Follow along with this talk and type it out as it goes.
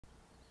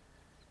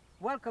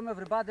Welcome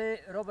everybody,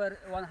 Robert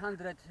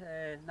 100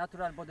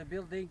 Natural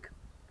Bodybuilding.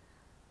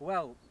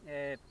 Well,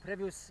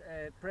 previous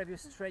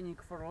training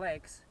for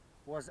legs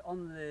was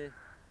only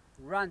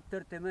run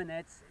 30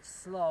 minutes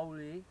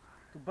slowly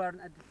to burn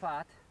at the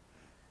fat,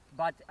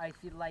 but I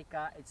feel like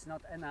it's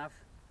not enough.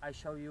 I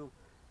show you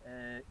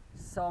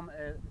some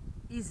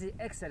easy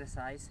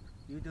exercise.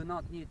 You do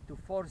not need to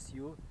force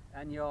you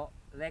and your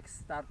legs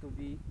start to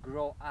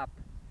grow up.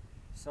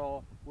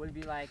 So will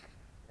be like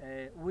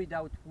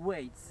without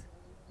weights.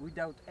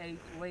 Without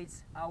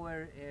weights,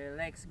 our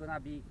legs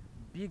gonna be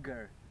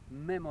bigger.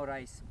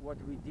 Memorize what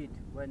we did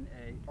when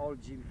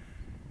old gym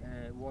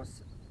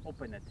was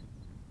opened.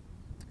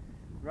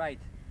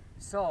 Right.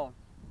 So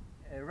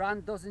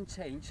run doesn't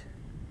change.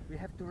 We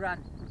have to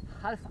run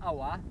half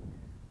hour,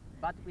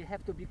 but we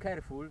have to be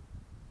careful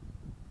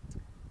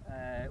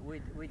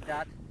with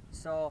that.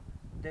 So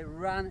the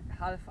run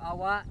half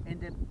hour, and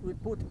then we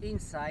put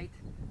inside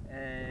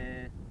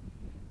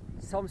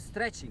some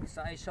stretching.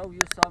 So I show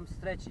you some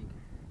stretching.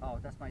 Oh,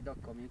 that's my dog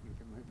coming. You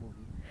can move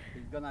him.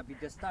 It's gonna be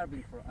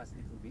disturbing for us a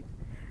little bit.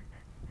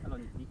 Hello,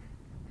 Nick.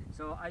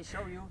 So I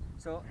show you.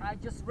 So I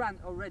just ran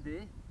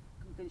already.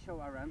 You can show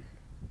around.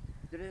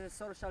 There is a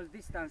social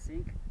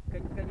distancing.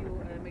 Can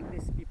you make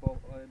these people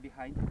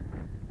behind?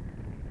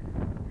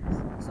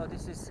 So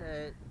this is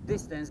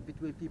distance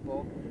between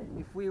people.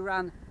 If we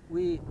run,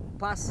 we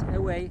pass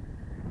away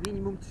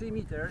minimum 3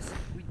 meters.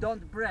 We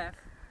don't breathe.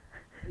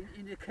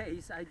 In the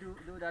case, I do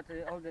that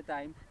all the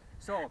time.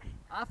 So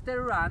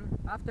after run,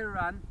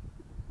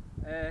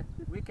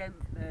 we can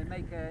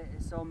make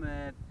some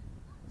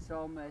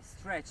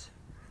stretch.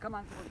 Come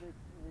on for the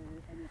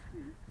any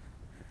screen.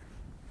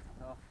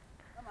 So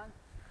come on.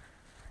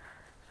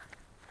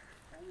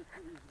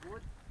 Anything is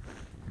good.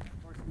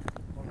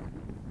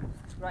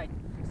 Right.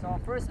 So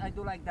first I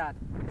do like that.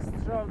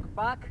 Strong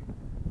back,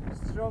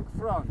 strong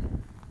front.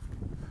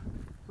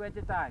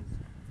 20 times.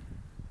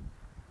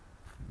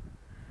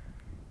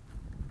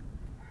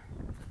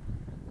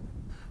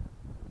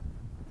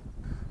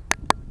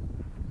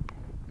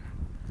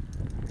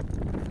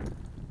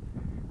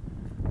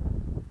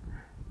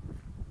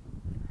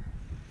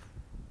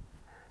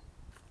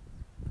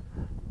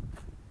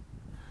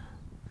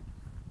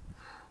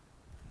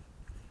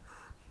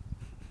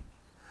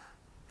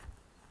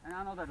 And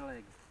another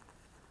leg.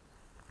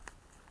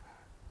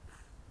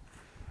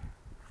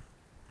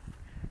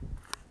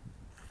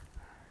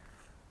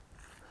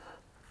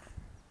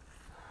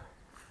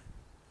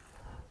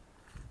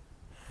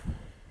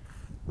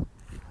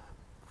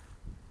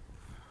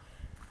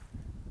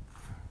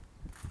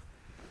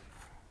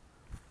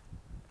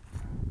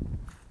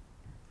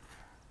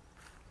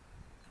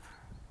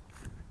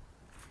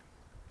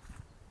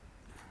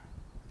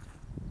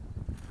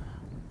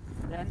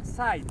 Then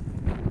side.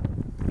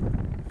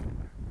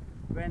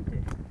 20.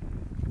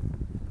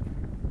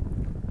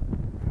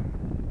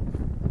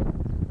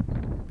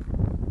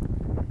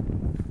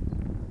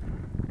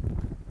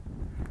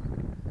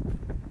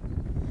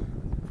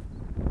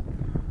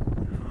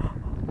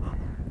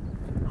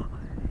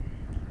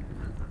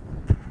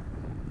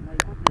 My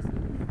goodness,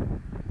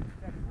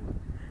 careful.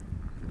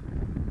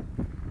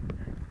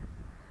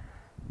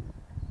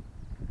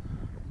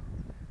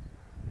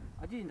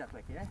 I did that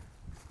leg, yeah?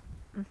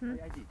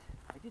 I did.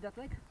 I did that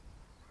leg?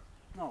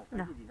 No, I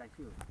didn't, I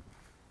feel.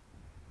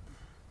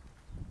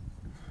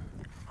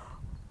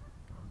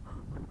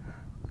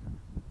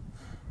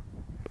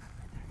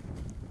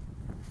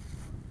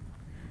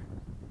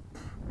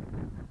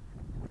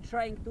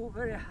 Trying to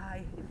very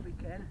high if we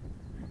can.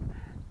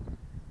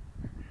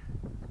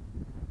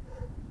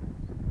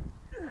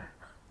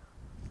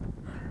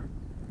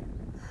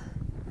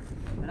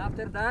 And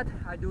after that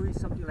I do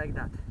something like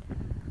that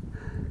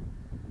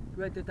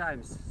 20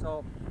 times.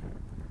 So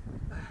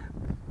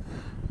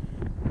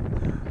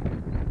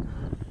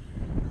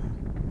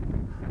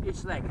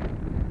each leg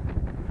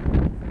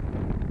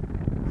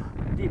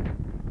deep.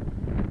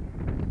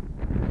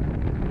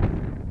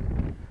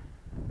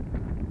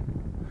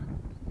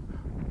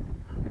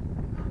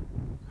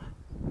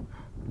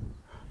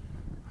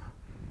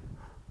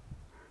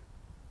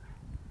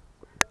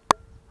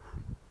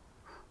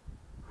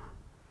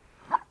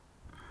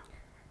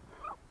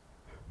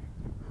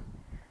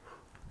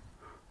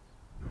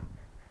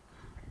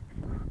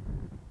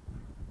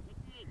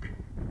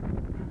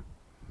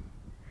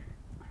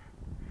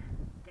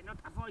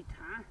 Avoid,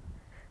 huh?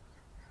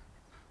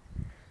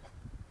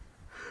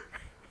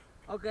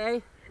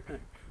 Okay.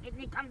 Let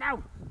me come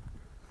down.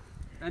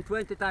 And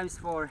 20 times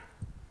for.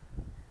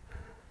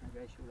 Maybe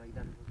I should like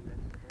that.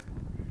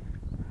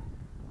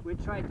 We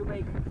try to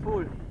make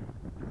full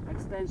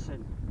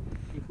extension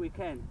if we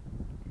can.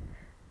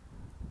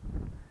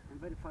 I'm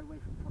very far away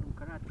from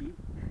karate.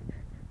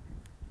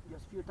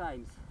 Just few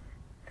times.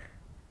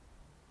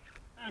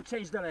 And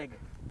change the leg.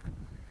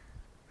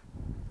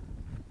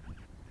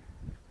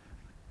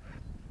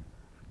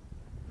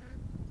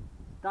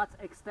 That's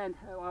extend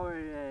our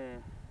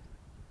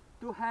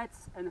 2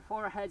 heads and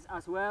 4 heads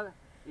as well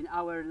in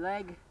our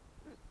leg.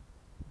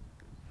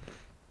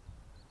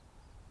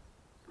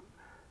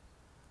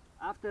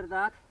 after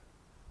that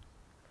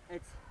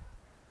it's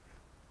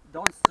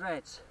don't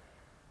stretch.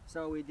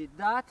 So we did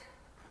that.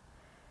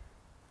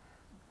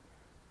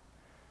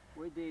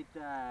 We did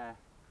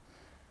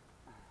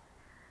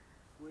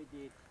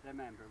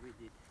remember, we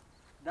did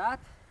that,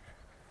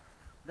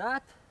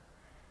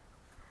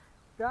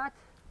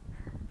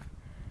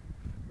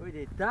 we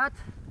did that,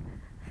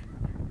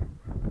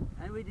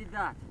 and we did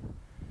that.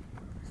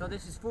 So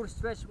this is full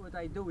stretch what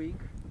I'm doing,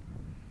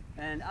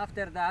 and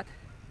after that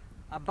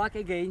I'm back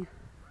again,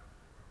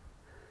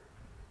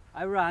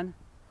 I run.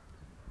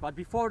 But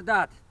before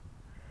that,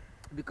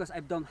 because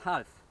I've done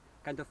half,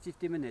 kind of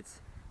 50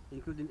 minutes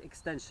including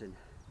extension,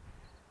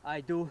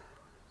 I do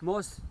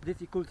most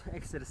difficult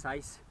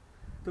exercise.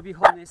 To be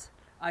honest,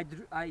 I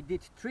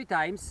did 3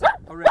 times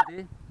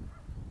already,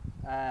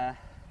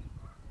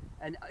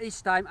 and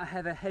each time I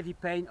have a heavy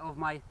pain of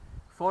my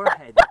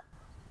forehead.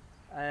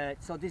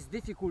 So this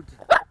difficult,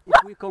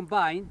 if we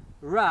combine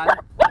run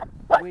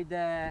with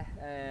the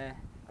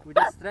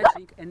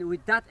stretching and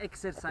with that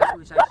exercise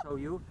which I show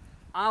you,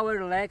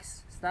 our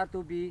legs start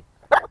to be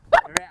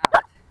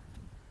react.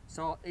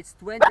 So it's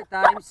 20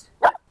 times,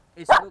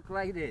 it looks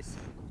like this.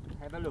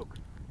 Have a look.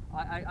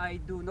 I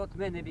do not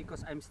many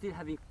because I'm still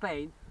having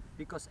pain,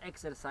 because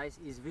exercise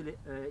is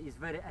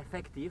very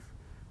effective.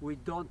 We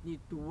don't need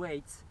to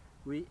wait.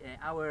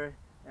 Our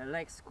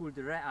legs could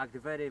react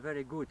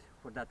very good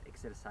for that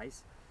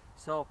exercise.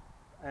 So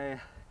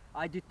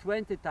I did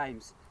 20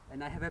 times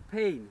and I have a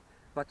pain,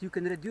 but you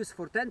can reduce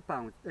for 10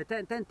 times,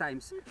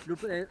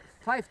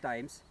 5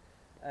 times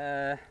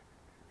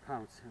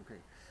pounds.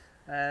 Okay.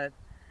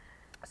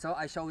 So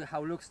I show you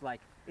how it looks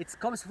like. It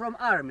comes from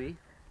army,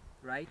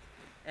 right?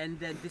 And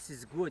then this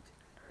is good.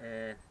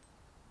 This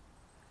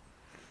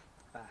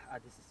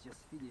is just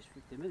finished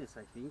 50 minutes,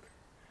 I think.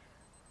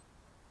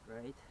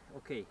 Right?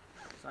 Okay.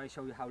 So I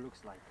show you how it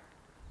looks like.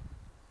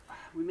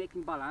 We're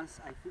making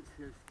balance. I feel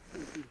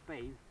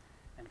pain,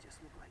 and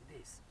just look like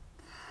this.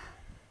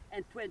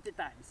 And 20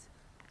 times.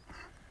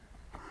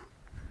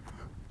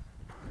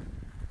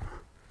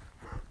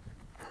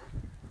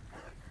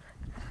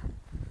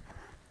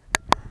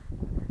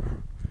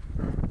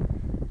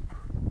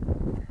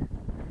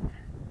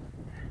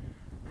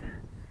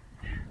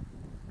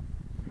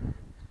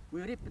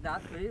 We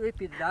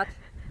repeat that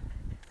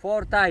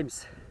 4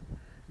 times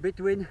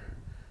between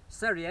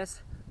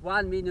series,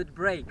 1 minute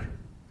break.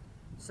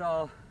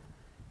 So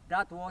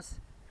that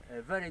was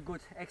a very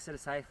good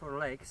exercise for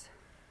legs.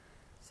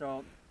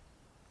 So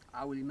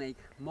I will make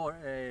more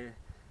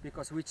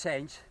because we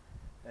change.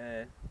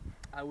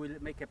 I will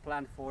make a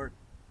plan for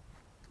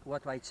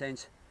what I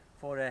change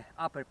for the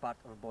upper part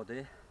of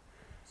body.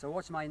 So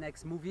watch my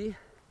next movie,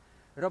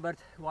 Robert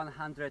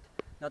 100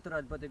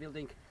 Natural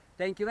Bodybuilding.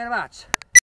 Thank you very much.